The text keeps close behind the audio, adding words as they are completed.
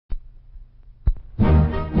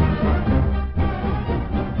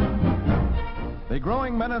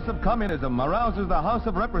growing menace of communism arouses the House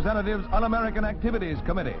of Representatives Un-American Activities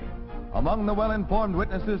Committee. Among the well-informed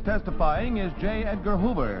witnesses testifying is J.Edgard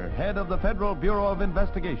Hoover, head of the Federal Bureau of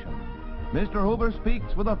Investigation. Mr. Hoover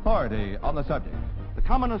speaks with authority on the subject. The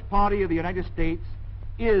Communist Party of the United States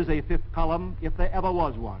is a fifth column, if there ever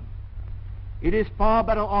was one. It is far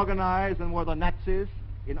better organized than were the Nazis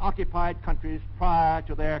in occupied countries prior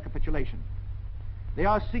to their capitulation. They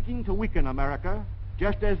are seeking to weaken America,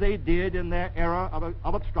 just as they did in their era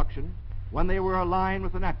of obstruction when they were aligned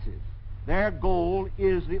with the Nazis. Their goal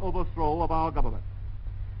is the overthrow of our government.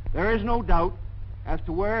 There is no doubt as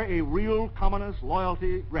to where a real communist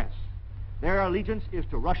loyalty rests. Their allegiance is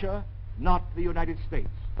to Russia, not the United States.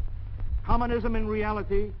 Communism in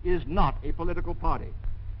reality is not a political party.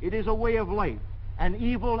 It is a way of life, an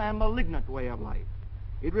evil and malignant way of life.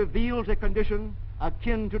 It reveals a condition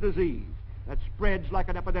akin to disease that spreads like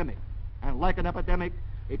an epidemic. And like an epidemic,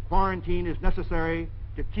 a quarantine is necessary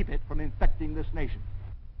to keep it from infecting this nation.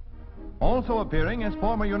 Also appearing is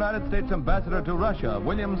former United States Ambassador to Russia,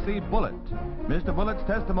 William C.Bullitt. Mr. Bullitt's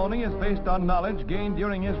testimony is based on knowledge gained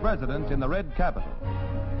during his residence in the Red Capital.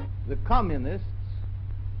 The communists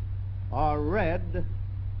are red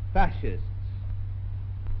fascists.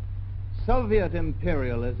 Soviet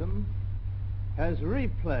imperialism has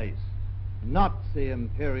replaced Nazi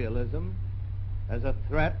imperialism as a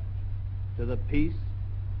threat to the peace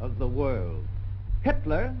of the world.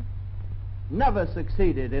 Hitler never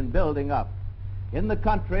succeeded in building up in the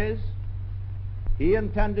countries he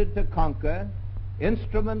intended to conquer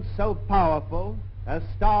instruments so powerful as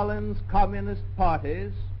Stalin's communist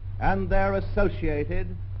parties and their associated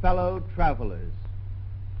fellow travelers.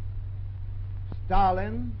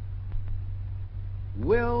 Stalin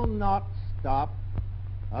will not stop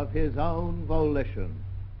of his own volition.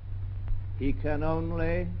 He can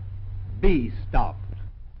only be stopped.